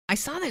I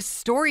saw this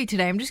story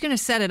today. I'm just going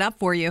to set it up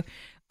for you.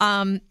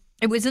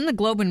 It was in the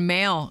Globe and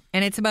Mail,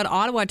 and it's about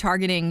Ottawa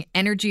targeting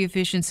energy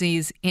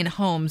efficiencies in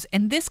homes.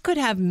 And this could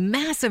have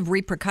massive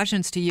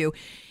repercussions to you.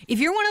 If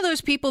you're one of those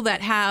people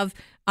that have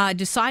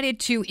decided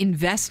to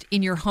invest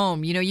in your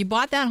home, you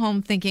bought that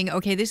home thinking,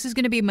 okay, this is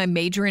going to be my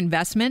major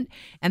investment,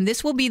 and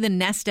this will be the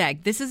nest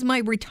egg. This is my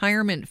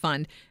retirement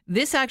fund.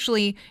 This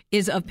actually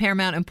is of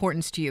paramount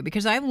importance to you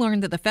because I've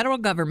learned that the federal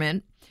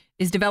government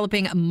is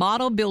developing a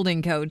model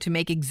building code to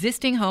make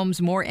existing homes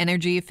more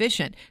energy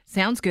efficient.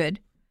 Sounds good,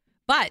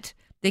 but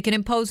they can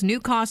impose new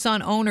costs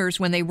on owners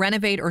when they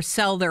renovate or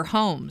sell their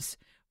homes.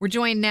 We're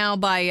joined now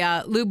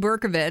by Lou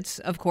Berkowitz,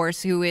 of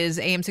course, who is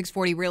AM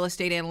 640 real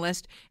estate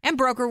analyst and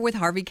broker with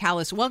Harvey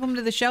Callis. Welcome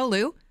to the show,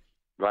 Lou.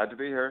 Glad to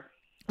be here.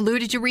 Lou,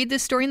 did you read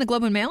this story in the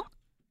Globe and Mail?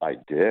 I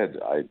did.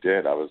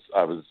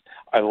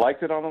 I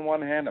liked it on the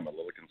one hand. I'm a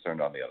little concerned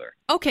on the other.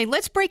 Okay,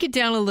 let's break it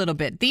down a little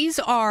bit. These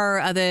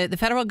are the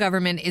federal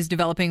government is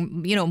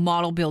developing,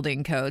 model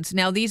building codes.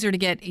 Now, these are to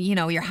get,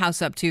 your house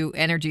up to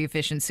energy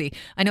efficiency.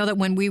 I know that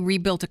when we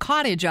rebuilt a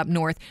cottage up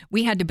north,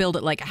 we had to build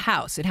it like a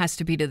house. It has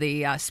to be to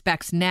the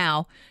specs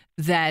now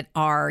that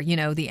are,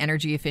 the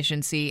energy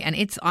efficiency. And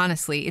it's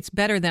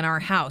better than our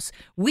house.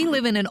 We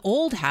live in an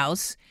old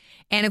house.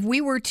 And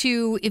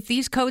if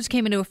these codes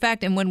came into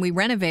effect and when we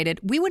renovated,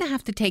 we would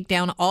have to take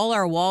down all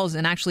our walls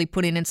and actually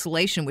put in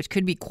insulation, which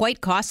could be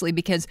quite costly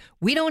because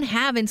we don't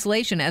have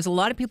insulation, as a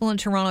lot of people in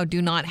Toronto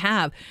do not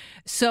have.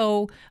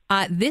 So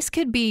this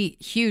could be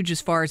huge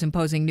as far as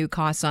imposing new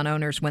costs on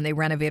owners when they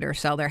renovate or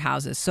sell their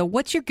houses. So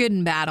what's your good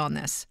and bad on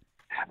this?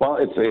 Well,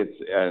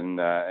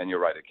 and you're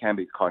right. It can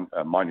be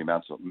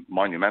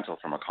monumental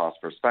from a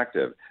cost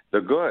perspective.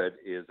 The good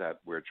is that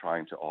we're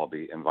trying to all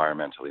be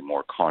environmentally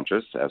more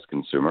conscious as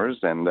consumers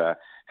and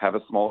have a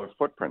smaller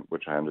footprint,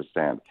 which I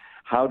understand.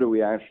 How do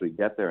we actually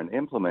get there and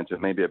implement it?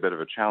 May be a bit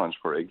of a challenge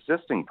for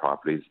existing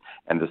properties.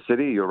 And the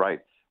city, you're right.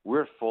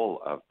 We're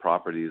full of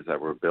properties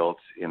that were built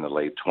in the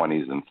late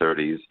 20s and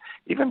 30s.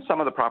 Even some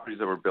of the properties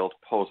that were built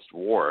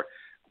post-war.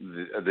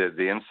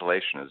 The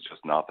insulation is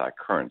just not that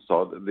current.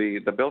 So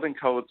the building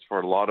codes for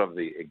a lot of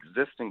the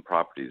existing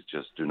properties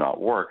just do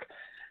not work.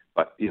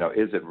 But,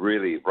 is it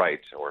really right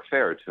or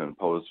fair to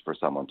impose for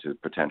someone to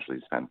potentially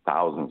spend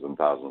thousands and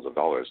thousands of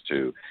dollars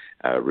to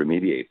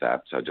remediate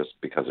that just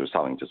because they're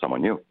selling to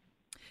someone new?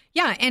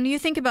 Yeah, and you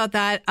think about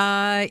that,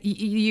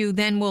 you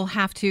then will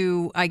have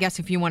to, I guess,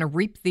 if you want to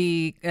reap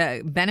the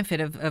benefit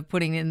of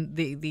putting in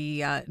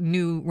the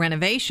new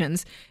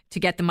renovations to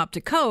get them up to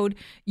code,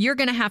 you're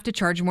going to have to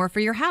charge more for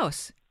your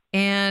house.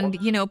 And,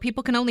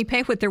 people can only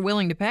pay what they're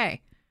willing to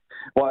pay.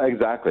 Well,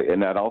 exactly.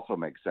 And that also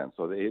makes sense.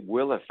 So it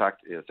will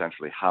affect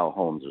essentially how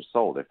homes are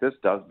sold. If this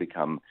does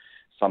become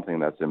something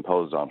that's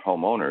imposed on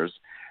homeowners,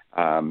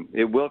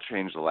 it will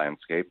change the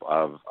landscape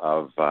of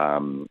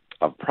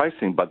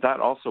pricing, but that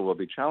also will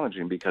be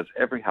challenging because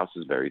every house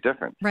is very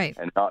different. Right.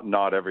 And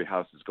not every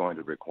house is going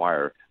to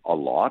require a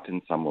lot,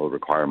 and some will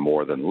require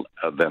more than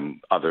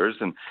others.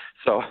 And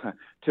so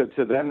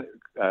to then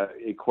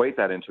equate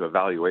that into a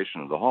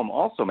valuation of the home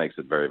also makes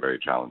it very, very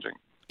challenging.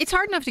 It's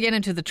hard enough to get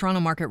into the Toronto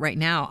market right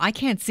now. I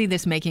can't see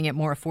this making it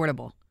more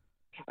affordable.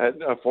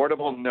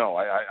 Affordable? No.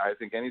 I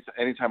think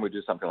anytime we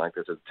do something like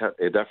this,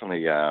 it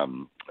definitely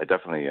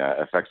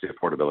affects the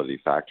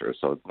affordability factor.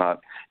 So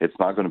it's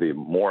not going to be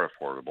more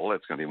affordable.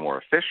 It's going to be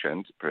more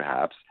efficient,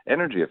 perhaps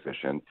energy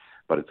efficient,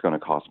 but it's going to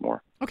cost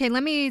more. Okay,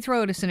 let me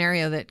throw out a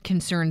scenario that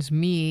concerns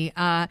me.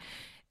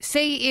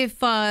 Say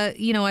if,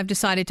 I've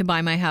decided to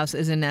buy my house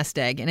as a nest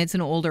egg and it's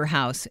an older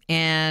house.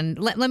 And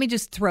let me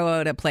just throw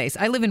out a place.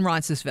 I live in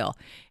Roncesvalles,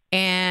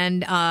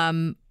 and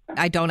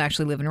I don't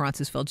actually live in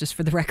Roncesvalles, just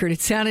for the record. It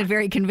sounded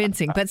very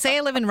convincing. But say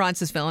I live in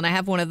Roncesvalles and I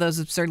have one of those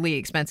absurdly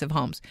expensive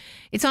homes.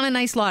 It's on a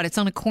nice lot. It's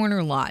on a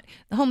corner lot.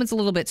 The home is a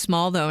little bit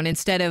small, though, and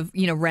instead of,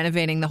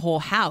 renovating the whole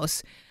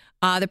house,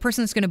 the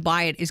person that's going to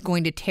buy it is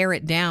going to tear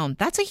it down.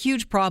 That's a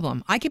huge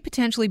problem. I could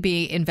potentially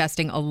be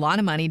investing a lot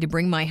of money to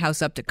bring my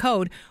house up to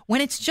code when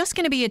it's just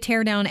going to be a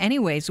tear down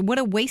anyways. What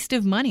a waste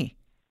of money.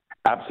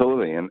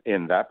 Absolutely.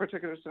 In that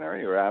particular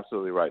scenario, you're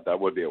absolutely right. That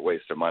would be a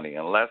waste of money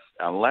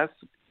unless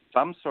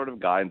some sort of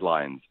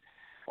guidelines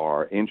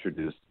are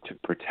introduced to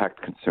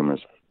protect consumers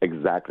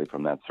exactly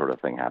from that sort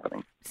of thing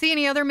happening. See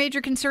any other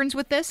major concerns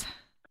with this?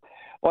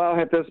 Well,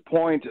 at this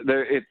point,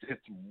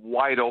 it's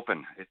wide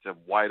open. It's a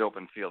wide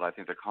open field. I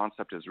think the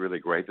concept is really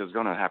great. There's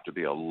going to have to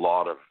be a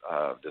lot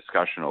of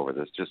discussion over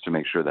this just to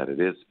make sure that it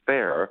is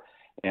fair.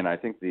 And I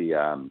think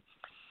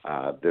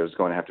there's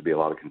going to have to be a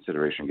lot of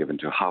consideration given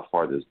to how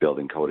far this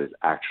building code is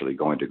actually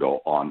going to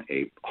go on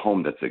a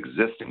home that's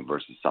existing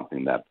versus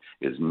something that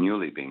is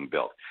newly being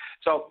built.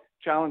 So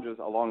challenges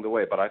along the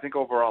way, but I think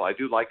overall I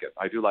do like it.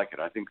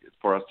 I think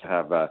for us to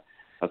have a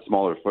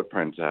smaller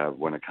footprint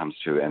when it comes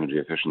to energy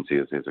efficiency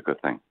is a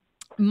good thing.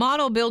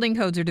 Model building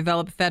codes are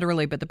developed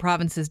federally, but the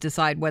provinces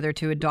decide whether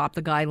to adopt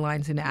the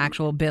guidelines into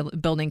actual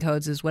building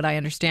codes, is what I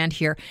understand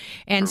here.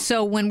 And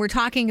so when we're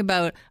talking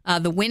about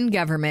the Wynne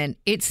government,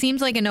 it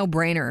seems like a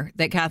no-brainer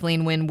that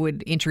Kathleen Wynne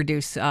would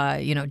introduce,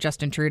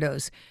 Justin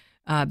Trudeau's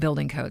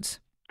building codes.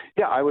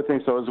 Yeah, I would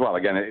think so as well.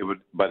 Again, it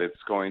would, but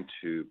it's going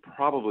to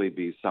probably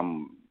be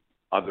some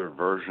other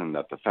version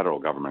that the federal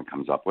government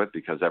comes up with,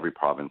 because every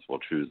province will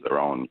choose their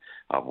own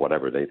of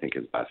whatever they think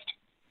is best.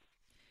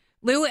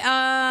 Lou,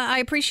 I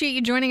appreciate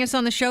you joining us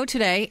on the show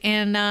today,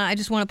 and I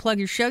just want to plug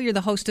your show. You're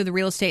the host of the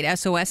Real Estate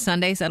SOS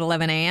Sundays at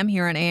 11 a.m.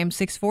 here on AM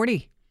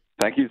 640.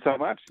 Thank you so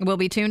much. We'll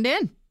be tuned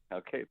in.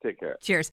 Okay, take care. Cheers.